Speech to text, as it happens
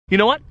You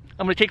know what?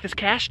 I'm gonna take this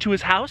cache to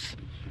his house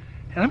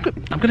and I'm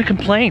gonna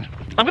complain.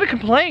 I'm gonna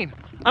complain.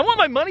 I want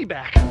my money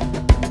back.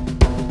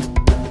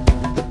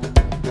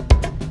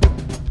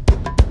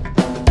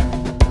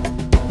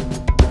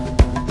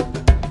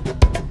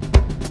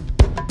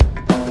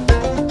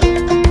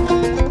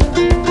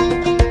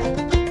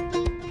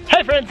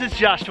 Hi friends, it's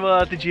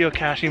Joshua, the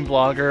geocaching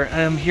vlogger.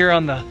 I'm here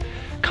on the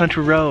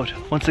country road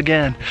once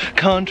again.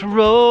 Country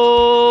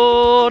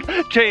road,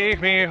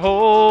 take me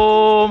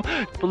home.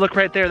 But look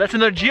right there, that's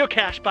another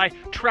geocache by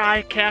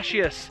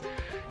Trycacheus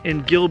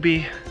in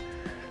Gilby,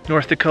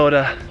 North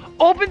Dakota.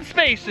 Open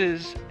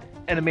spaces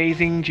and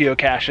amazing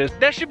geocaches.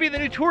 That should be the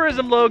new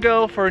tourism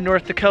logo for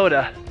North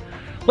Dakota.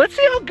 Let's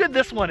see how good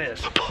this one is.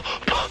 Bullet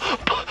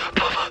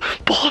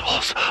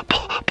holes,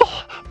 bullet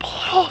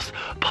holes,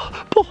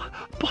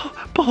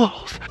 bullet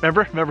holes.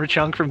 Remember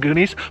Chunk from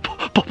Goonies?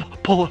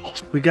 Bullet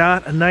holes. We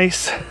got a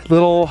nice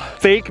little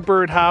fake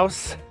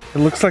birdhouse. It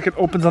looks like it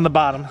opens on the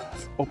bottom.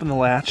 Let's open the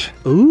latch.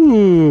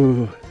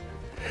 Ooh,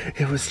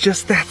 it was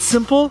just that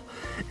simple.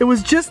 It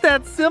was just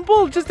that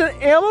simple, just an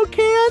ammo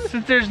can.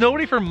 Since there's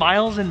nobody for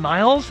miles and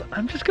miles,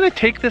 I'm just gonna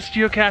take this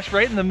geocache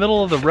right in the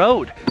middle of the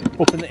road.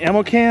 Open the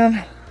ammo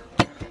can.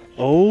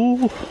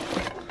 Oh,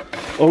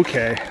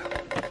 okay.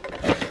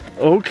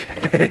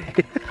 Okay.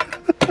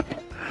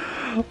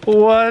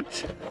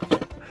 What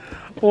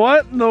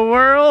in the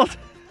world?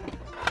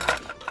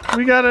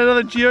 We got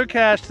another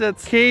geocache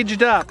that's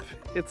caged up.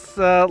 It's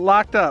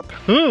locked up.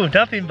 Ooh,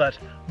 nothing but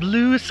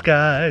blue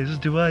skies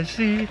do I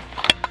see.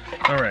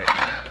 All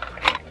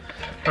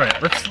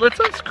right, let's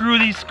unscrew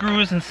these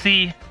screws and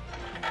see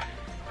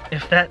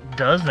if that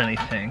does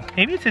anything.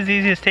 Maybe it's as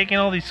easy as taking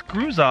all these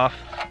screws off.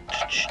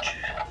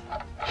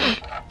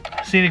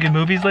 Seen any good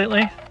movies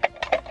lately?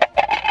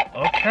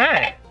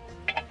 Okay.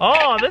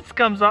 Oh, this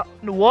comes off.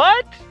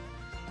 What?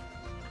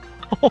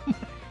 Oh my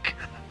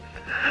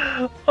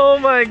god. Oh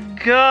my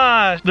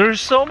gosh.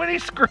 There's so many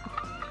screws.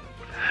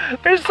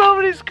 There's so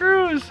many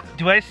screws.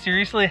 Do I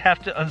seriously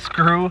have to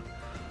unscrew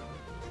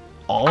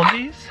all of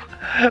these?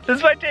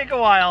 This might take a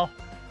while.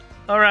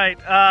 All right,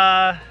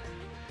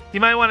 you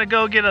might want to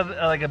go get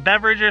like a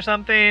beverage or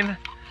something.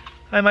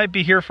 I might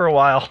be here for a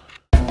while.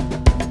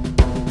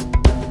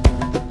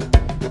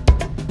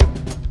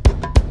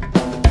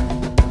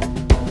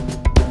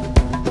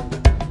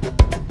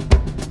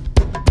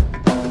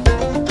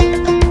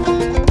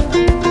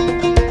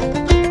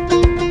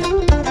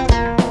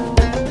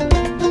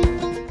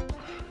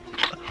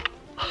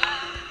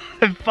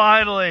 And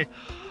finally,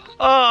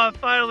 I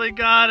finally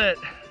got it.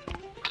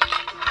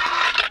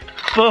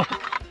 Boom.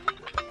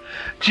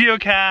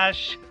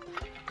 Geocache.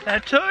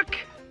 That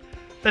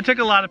took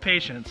a lot of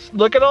patience.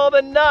 Look at all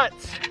the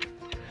nuts.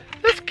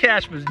 This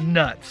cache was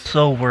nuts.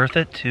 So worth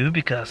it too,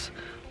 because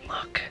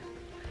look,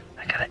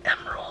 I got an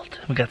emerald.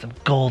 We got some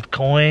gold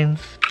coins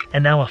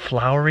and now a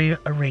flowery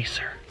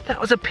eraser. That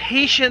was a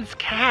patience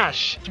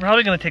cache. It's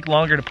probably gonna take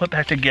longer to put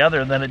back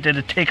together than it did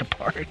to take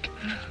apart.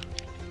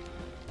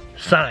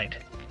 Signed,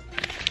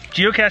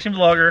 Geocaching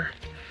Vlogger.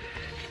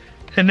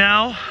 And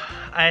now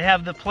I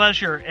have the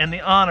pleasure and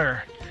the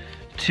honor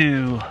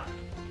to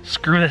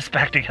screw this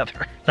back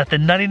together. Let the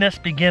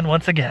nuttiness begin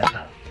once again.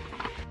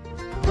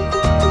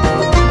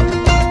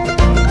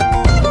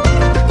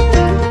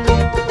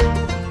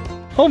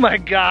 Oh my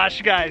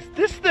gosh, guys,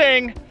 this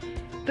thing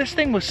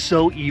was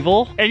so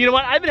evil. And you know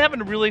what? I've been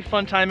having a really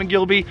fun time in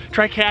Gilby.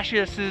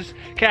 Trycacheus's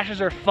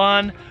caches are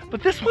fun,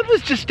 but this one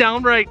was just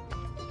downright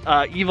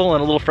evil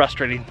and a little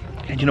frustrating.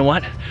 And you know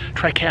what?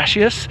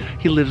 Trycacheus,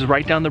 he lives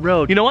right down the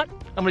road. You know what?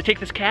 I'm gonna take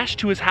this cache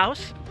to his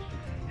house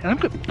and I'm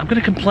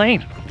gonna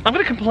complain. I'm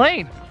gonna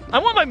complain. I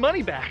want my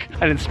money back.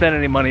 I didn't spend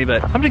any money,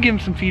 but I'm gonna give him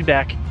some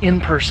feedback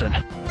in person.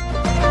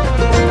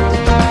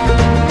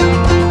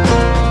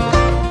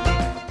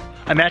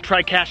 I'm at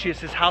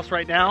Trycacheus' house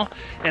right now,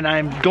 and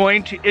I'm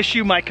going to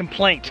issue my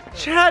complaint.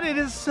 Chad, it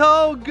is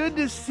so good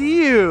to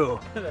see you.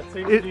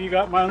 You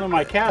got one of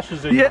my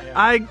caches in here.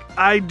 Yeah,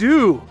 I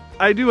do.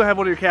 I do have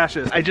one of your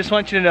caches. I just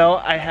want you to know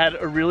I had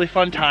a really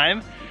fun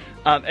time,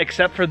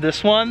 except for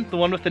this one, the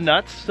one with the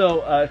nuts.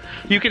 So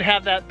you can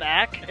have that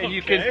back, and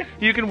okay.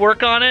 you can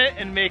work on it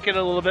and make it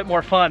a little bit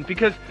more fun.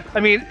 Because I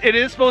mean, it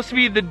is supposed to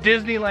be the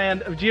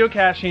Disneyland of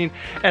geocaching,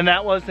 and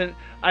that wasn't.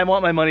 I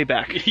want my money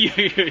back.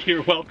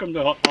 You're welcome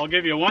to. I'll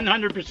give you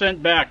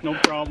 100% back, no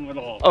problem at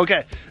all.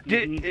 Okay.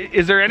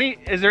 Is there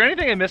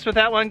anything I missed with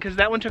that one? Because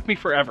that one took me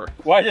forever.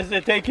 Why does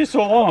it take you so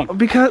long?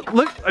 Because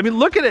look, I mean,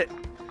 look at it.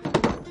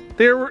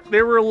 There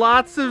were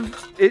lots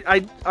of.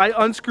 I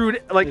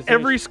unscrewed like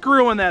every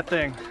screw on that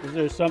thing. Is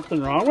there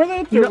something wrong with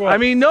it? No, I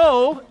mean,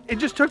 no. It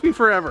just took me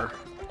forever.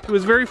 It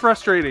was very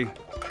frustrating.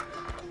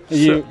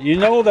 You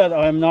know that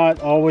I'm not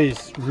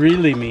always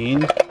really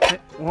mean.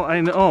 Well,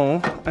 I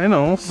know.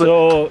 But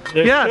so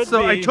yeah.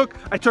 So I took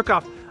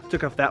off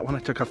that one. I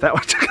took off that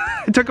one.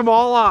 I took them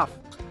all off.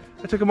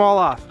 I took them all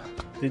off.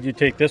 Did you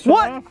take this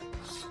one off?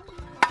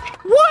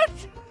 What?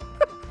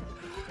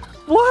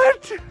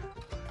 What?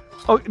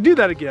 Oh, do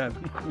that again.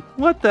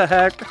 What the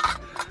heck?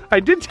 I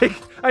did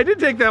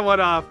take that one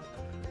off.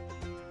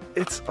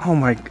 It's, oh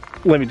my,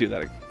 let me do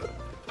that again.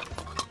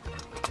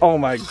 Oh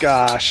my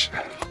gosh.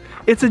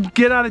 It's a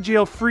get out of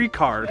jail free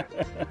card.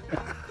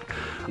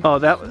 Oh,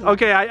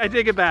 okay, I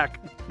take it back.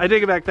 I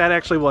take it back. That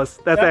actually was.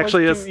 That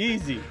actually was too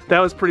easy. That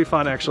was pretty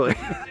fun, actually.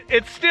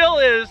 It still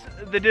is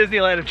the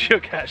Disneyland of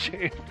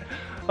geocaching.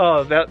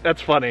 Oh,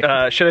 that's funny.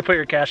 Should I put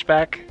your cache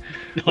back?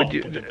 No, I'll put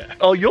it back.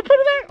 Oh, you'll put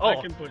it back? Oh,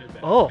 I can put it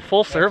back. Oh,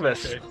 full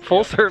service. okay. Full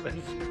Yep. service.